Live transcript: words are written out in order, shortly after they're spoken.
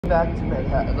back to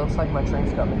Manhattan. It looks like my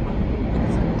train's coming.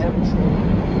 It's an M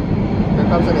train. Here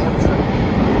comes an M train.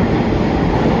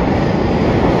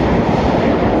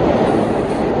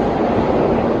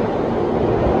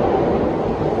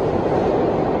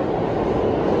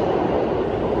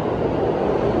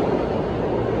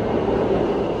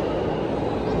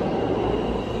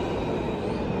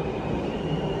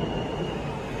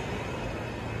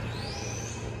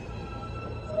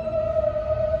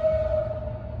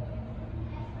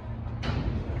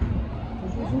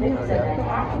 This is a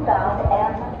Manhattan-bound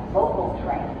M local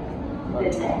train. The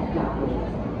next stop is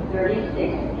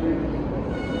 36th Street.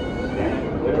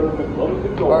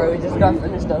 Alright, we just got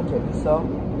finished unpacking, so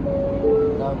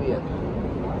that'll be it.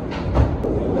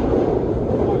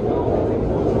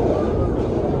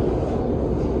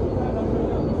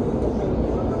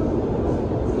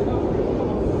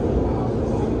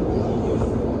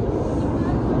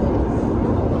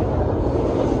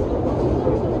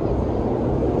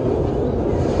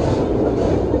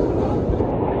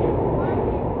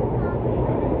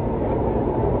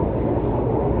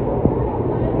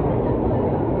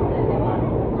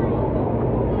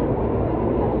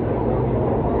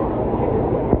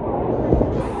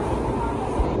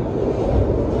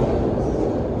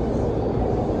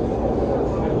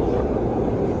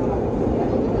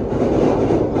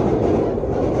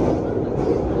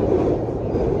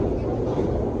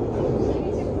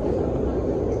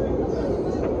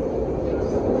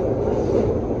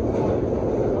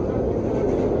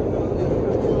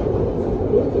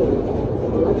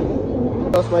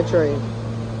 That's my train.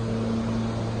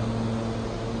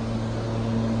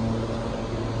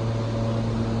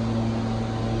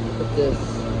 Look at this.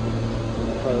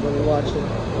 Alright, let me watch it.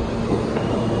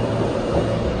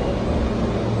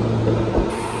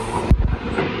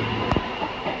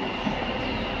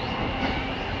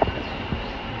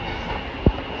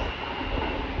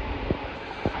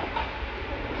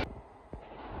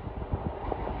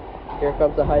 Here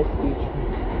comes the high-speed train.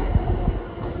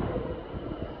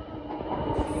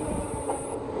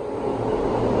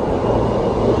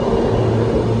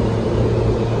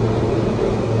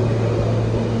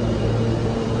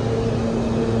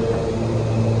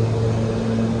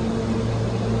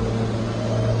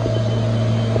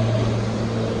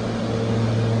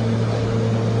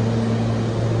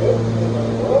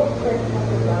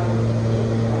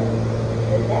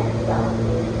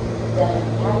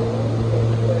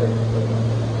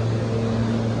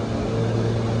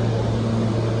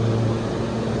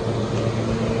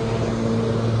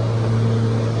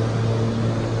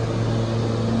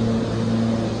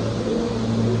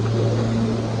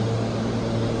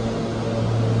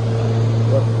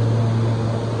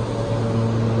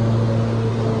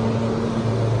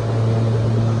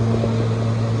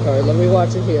 Alright, let me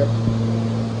watch it here.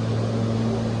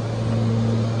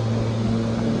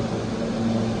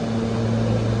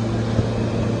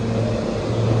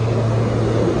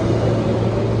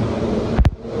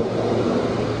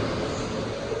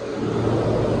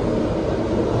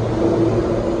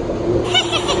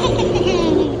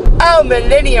 Oh,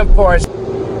 Millennium Force.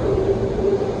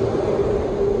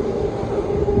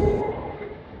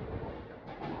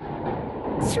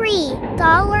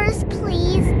 $3,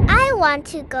 please. I want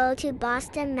to go to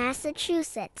Boston,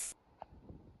 Massachusetts.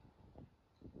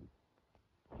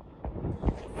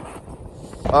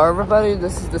 Everybody,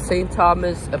 this is the St.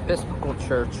 Thomas Episcopal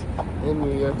Church in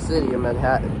New York City, in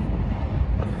Manhattan.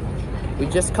 We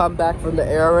just come back from the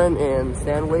errand in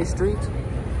Stanway Street,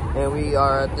 and we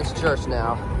are at this church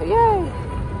now. Yay!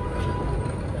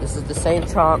 This is the St.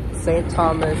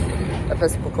 Thomas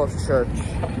Episcopal Church.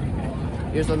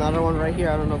 Here's another one right here.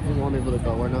 I don't know if we won't be able to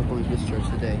go. We're not going to this church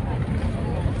today.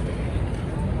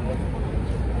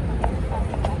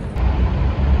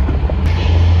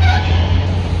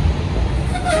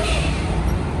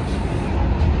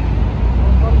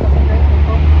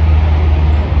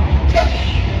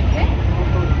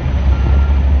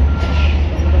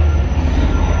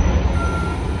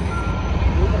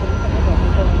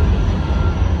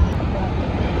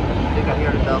 I think I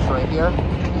hear the bells right here.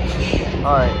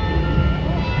 Alright.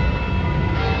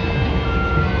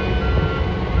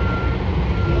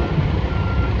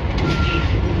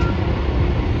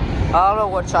 I don't know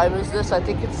what chime is this. I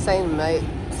think it's St.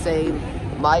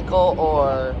 Michael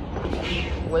or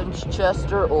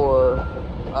Winchester, or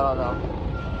I don't know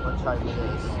what chime it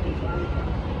is.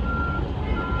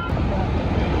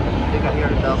 I think I hear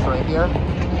the bells right here.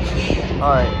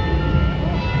 Alright.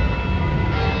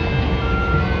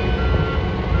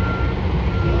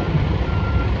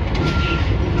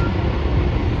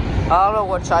 I don't know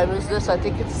what chime is this. I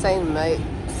think it's St.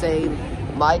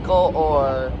 Michael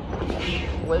or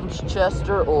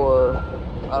Winchester or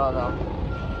I don't know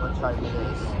what Chime it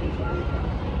is.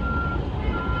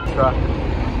 Truck.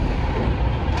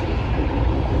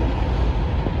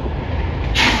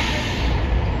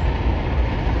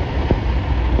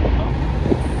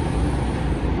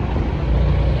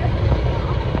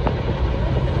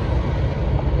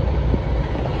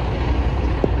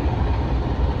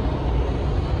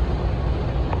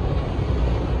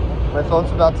 My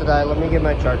phone's about to die. Let me get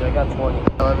my charger. I got 20.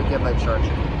 Let me get my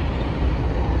charger.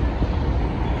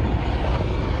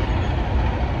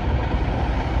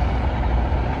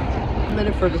 A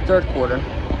minute for the third quarter.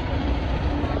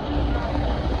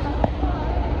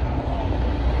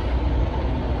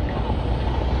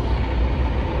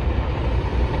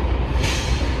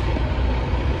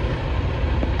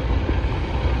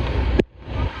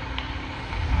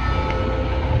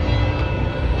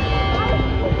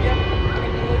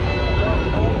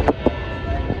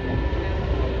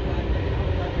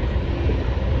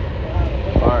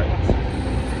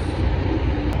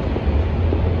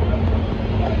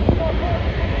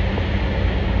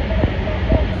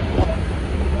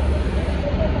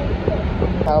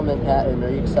 Manhattan, are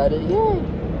you excited? Yay!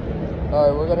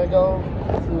 Alright, we're gonna go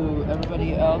to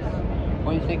everybody else.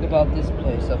 What do you think about this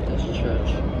place, of this church?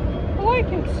 I like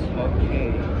it.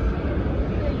 Okay.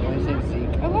 What do you think,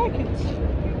 Zeke? I like it.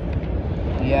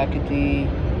 Yakety,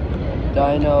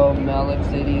 Dino, Malik,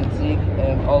 City, and Zeke,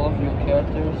 and all of your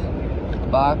characters.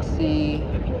 Boxy.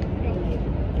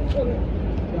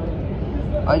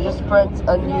 I just print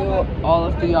a new all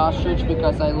of the ostrich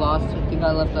because I lost. I think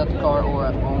I left that car or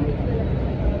at home.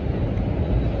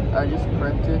 I just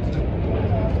printed.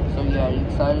 So yeah, are you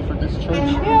excited for this church?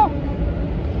 Yeah.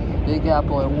 Big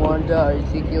Apple and Wanda, you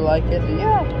think you like it?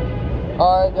 Yeah.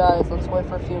 Alright guys, let's wait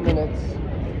for a few minutes.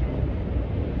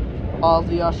 All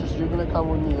the ushers, you're gonna come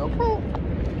with me, okay?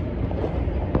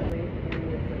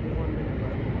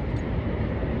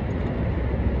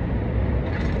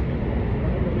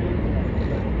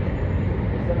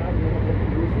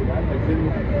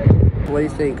 What do you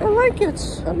think? I like it.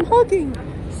 I'm hugging.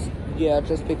 Yeah,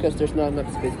 just because there's not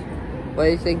enough space. What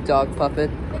do you think, dog puppet?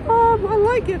 I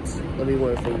like it. Let me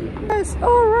wear it for you. Yes,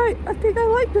 alright. I think I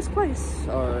like this place.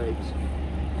 Alright.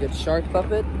 Good shark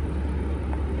puppet.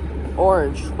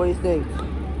 Orange, what do you think?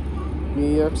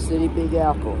 New York City, Big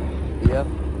Apple. Yep.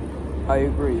 I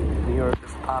agree. New York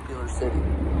is a popular city.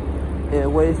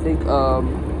 And what do you think,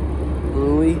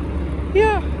 Bluey?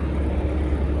 Yeah.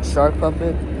 Shark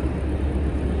puppet.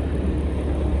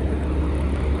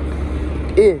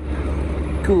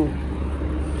 Cool.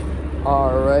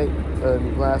 Alright,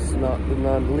 and last but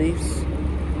not least,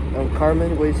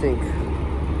 Carmen, what do you think?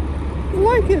 I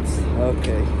like it.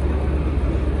 Okay.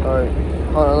 Alright,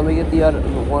 hold on, let me get the other,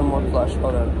 one more plush,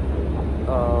 hold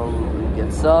on.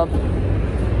 Get sub.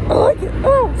 I like it.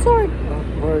 Oh, sorry.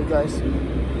 Alright guys.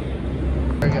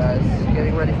 Alright guys,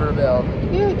 getting ready for a bell.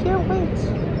 Yeah, I can't wait.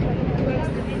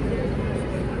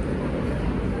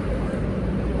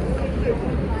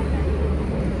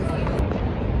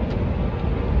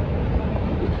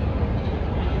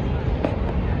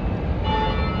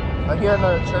 I hear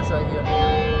another church right here.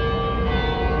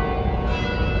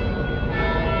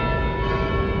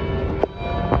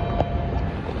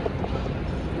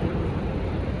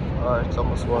 Alright, it's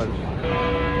almost 1.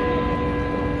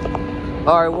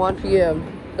 Alright, 1 p.m.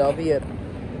 That'll be it.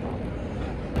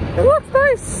 It looks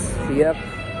nice! Yep.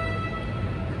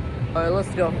 Alright,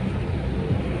 let's go.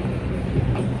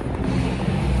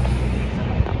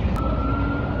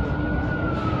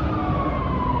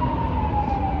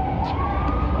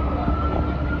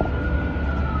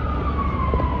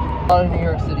 A lot of New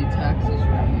York City taxis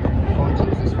right here. Going to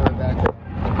use this right back.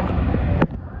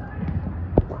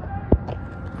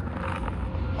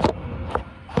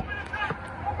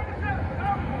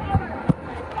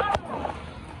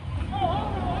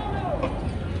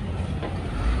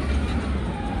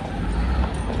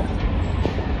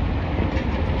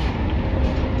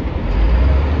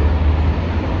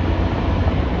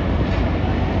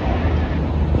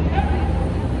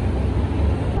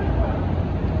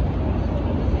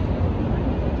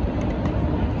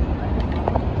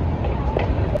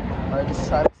 Just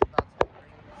try to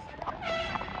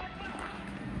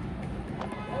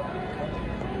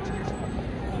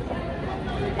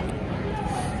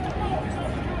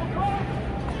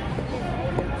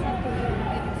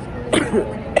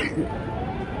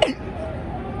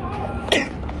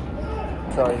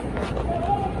sorry.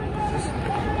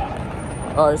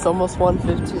 Oh, it's almost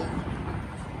 1:15.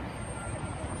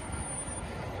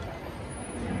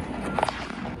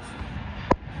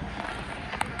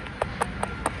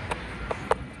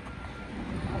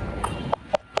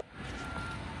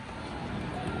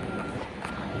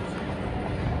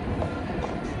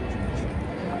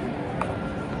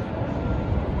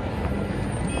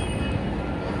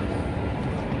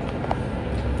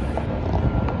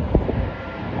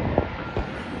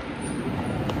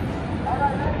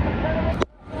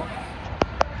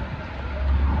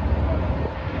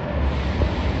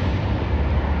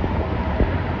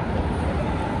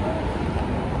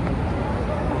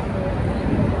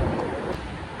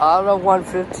 I don't know if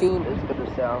 115 is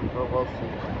gonna sound, but we'll see.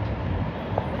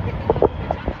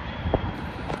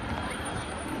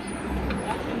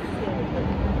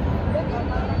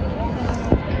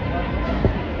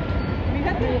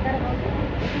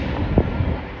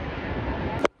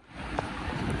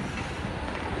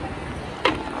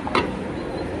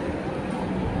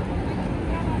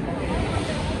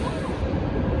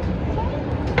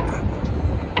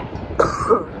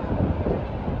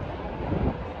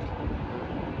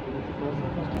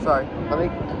 Sorry, let me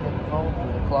get the phone for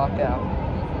the clock out.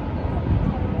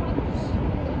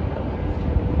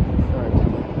 Sorry.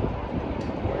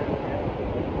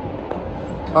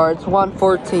 Alright, it's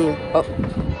 1:14. Oh.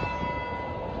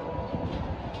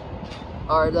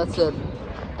 Alright, that's it.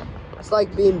 It's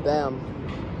like being bam.